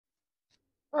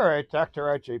All right, Dr.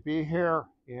 IJB here,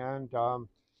 and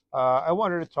I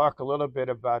wanted to talk a little bit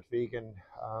about vegan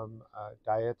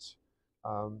diets.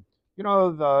 Um,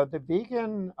 the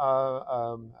vegan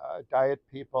diet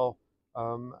people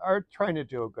are trying to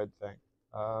do a good thing,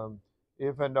 um,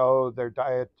 even though their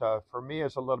diet for me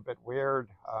is a little bit weird.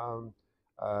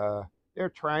 Uh, they're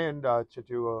trying to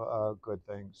do good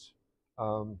things.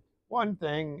 Um, One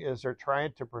thing is they're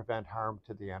trying to prevent harm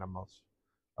to the animals.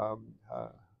 Um, uh,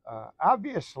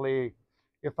 Obviously,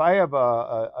 if I have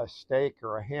a steak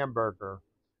or a hamburger,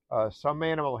 some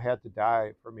animal had to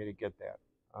die for me to get that.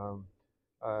 Um,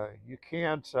 you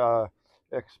can't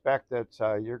expect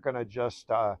that you're going to just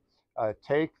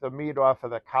take the meat off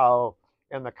of the cow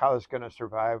and the cow is going to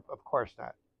survive. Of course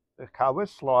not. The cow was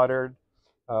slaughtered,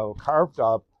 carved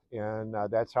up, and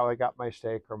that's how I got my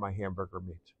steak or my hamburger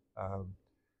meat.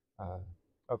 Uh,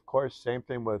 of course, same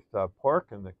thing with pork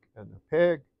and the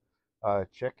pig,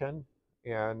 chicken,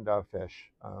 and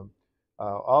fish.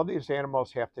 All these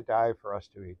animals have to die for us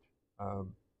to eat.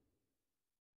 Um,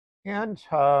 and,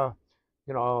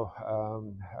 you know,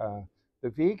 the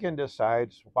vegan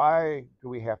decides, why do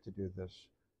we have to do this?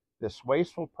 This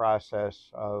wasteful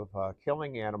process of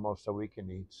killing animals so we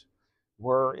can eat.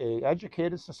 We're a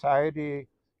educated society,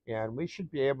 and we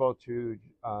should be able to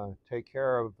take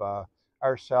care of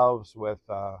ourselves with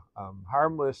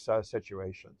harmless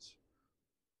situations.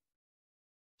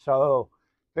 So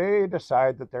they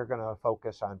decide that they're going to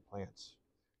focus on plants.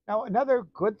 Now, another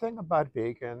good thing about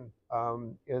vegan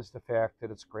is the fact that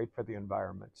it's great for the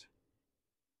environment.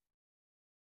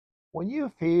 When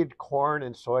you feed corn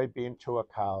and soybean to a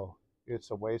cow,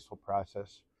 it's a wasteful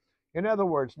process. In other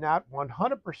words, not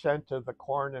 100% of the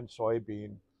corn and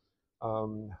soybean,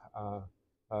 um, uh,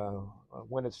 uh,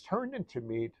 when it's turned into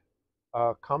meat,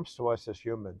 comes to us as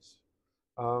humans.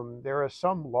 There is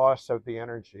some loss of the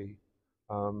energy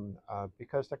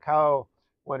because the cow,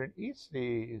 when it eats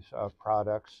these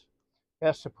products,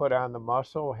 has to put on the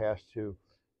muscle, has to,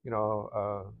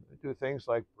 do things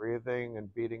like breathing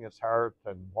and beating its heart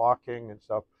and walking and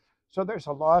stuff. So there's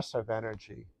a loss of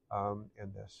energy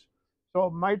in this. So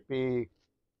it might be,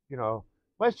 you know,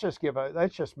 let's just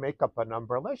make up a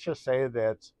number. Let's just say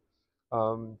that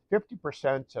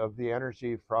 50% of the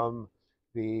energy from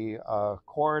the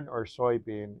corn or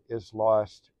soybean is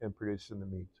lost in producing the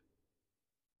meat.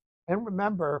 And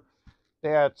remember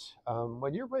that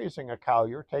when you're raising a cow,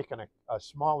 you're taking a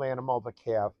small animal, the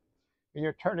calf, and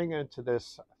you're turning it into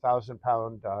this 1,000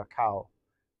 pound cow.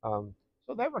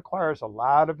 So that requires a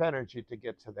lot of energy to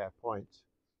get to that point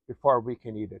before we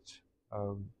can eat it.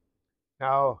 Um,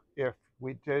 Now, if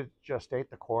we did just ate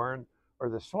the corn or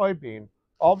the soybean,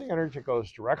 all the energy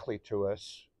goes directly to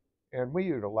us and we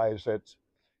utilize it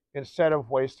instead of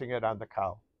wasting it on the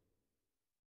cow.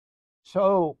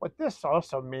 So, what this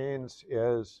also means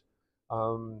is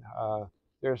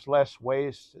there's less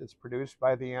waste that's produced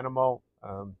by the animal.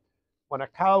 When a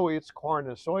cow eats corn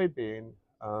and soybean,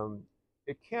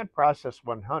 it can't process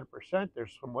 100%.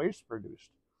 There's some waste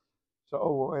produced.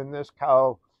 So when this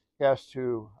cow has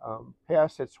to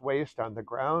pass its waste on the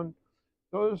ground,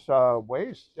 those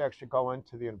wastes actually go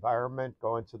into the environment,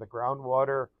 go into the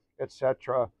groundwater,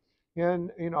 etc.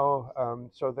 And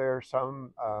so there's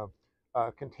some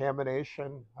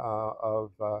contamination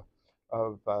of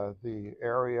the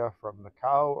area from the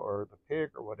cow or the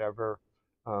pig or whatever.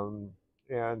 Um,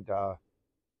 and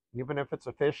even if it's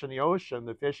a fish in the ocean,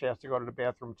 the fish has to go to the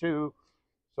bathroom too.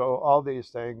 So all these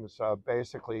things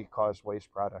basically cause waste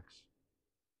products.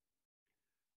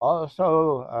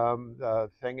 Also, the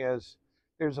thing is,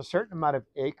 there's a certain amount of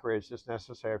acreage that's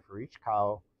necessary for each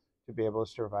cow to be able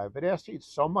to survive. It has to eat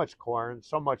so much corn,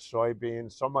 so much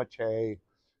soybeans, so much hay.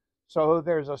 So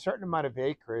there's a certain amount of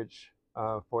acreage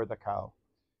for the cow.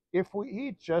 If we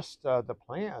eat just the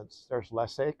plants, there's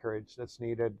less acreage that's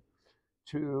needed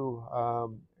to,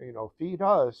 feed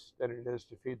us than it is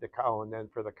to feed the cow and then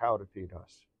for the cow to feed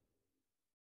us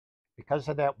because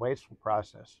of that wasteful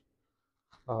process.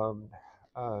 Um,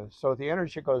 so the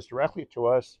energy goes directly to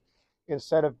us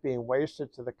instead of being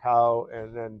wasted to the cow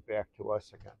and then back to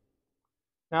us again.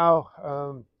 Now,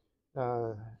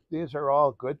 uh, these are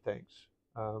all good things.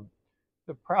 Um,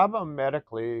 the problem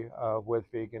medically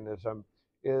with veganism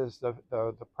is the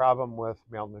problem with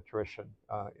malnutrition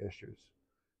issues.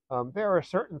 There are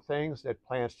certain things that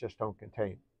plants just don't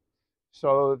contain.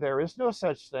 So there is no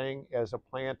such thing as a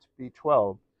plant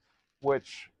B12,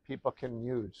 which people can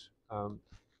use.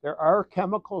 There are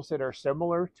chemicals that are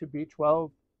similar to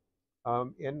B12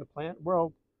 in the plant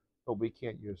world, but we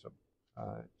can't use them.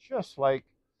 Just like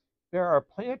there are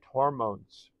plant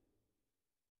hormones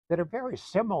that are very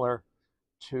similar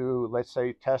to, let's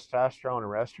say, testosterone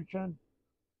or estrogen,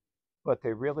 but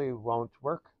they really won't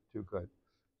work too good.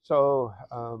 So,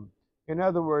 in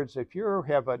other words, if you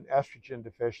have an estrogen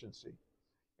deficiency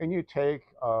and you take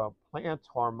a plant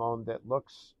hormone that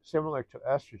looks similar to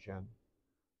estrogen,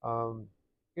 um,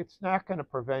 it's not going to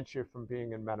prevent you from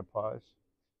being in menopause.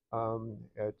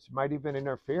 It might even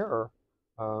interfere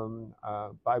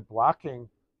by blocking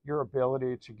your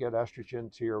ability to get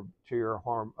estrogen to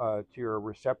your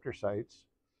receptor sites.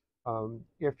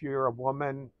 If you're a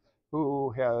woman who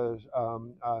has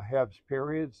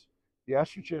periods, the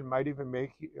estrogen might even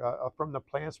make you, from the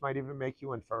plants might even make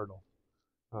you infertile.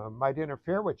 Might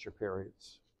interfere with your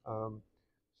periods.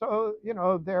 So you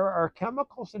know there are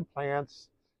chemicals in plants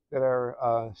that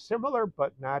are similar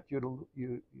but not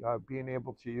being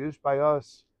able to use by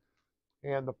us.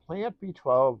 And the plant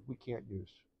B12 we can't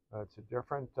use. It's a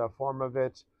different form of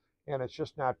it, and it's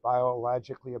just not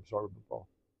biologically absorbable.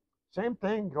 Same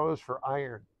thing goes for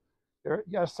iron.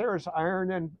 Yes, there's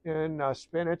iron in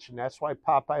spinach, and that's why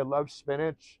Popeye loves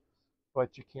spinach,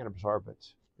 but you can't absorb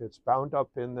it. It's bound up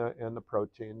in the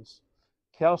proteins.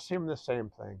 Calcium, the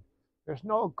same thing. There's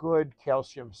no good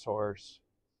calcium source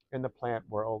in the plant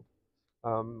world.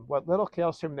 What little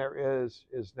calcium there is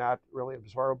not really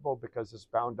absorbable because it's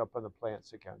bound up in the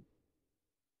plants again.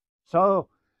 So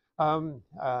um,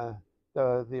 uh,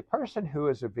 the person who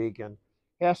is a vegan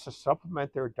has to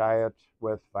supplement their diet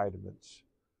with vitamins.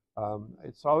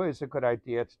 It's always a good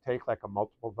idea to take like a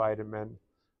multiple vitamin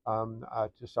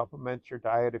to supplement your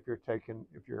diet if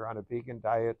you're on a vegan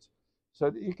diet, so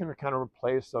that you can kind of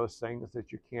replace those things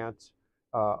that you can't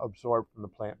absorb from the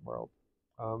plant world.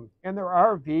 And there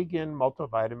are vegan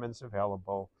multivitamins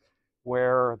available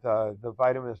where the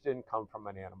vitamins didn't come from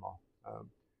an animal.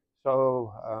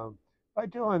 So by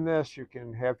doing this, you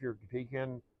can have your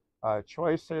vegan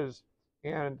choices,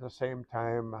 and at the same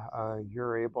time,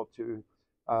 you're able to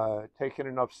take in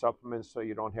enough supplements so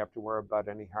you don't have to worry about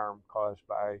any harm caused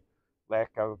by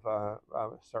lack of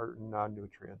certain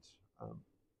nutrients.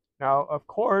 Now, of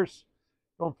course,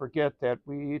 don't forget that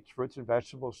we eat fruits and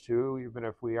vegetables too, even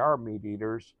if we are meat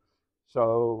eaters.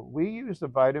 So we use the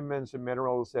vitamins and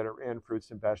minerals that are in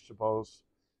fruits and vegetables.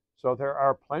 So there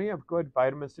are plenty of good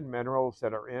vitamins and minerals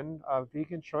that are in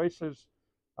vegan choices.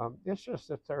 It's just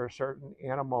that there are certain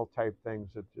animal type things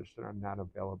that just are not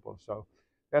available. So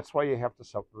that's why you have to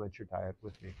supplement your diet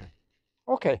with vegan.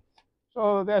 Okay,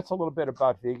 so that's a little bit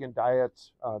about vegan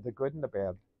diets, the good and the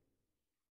bad.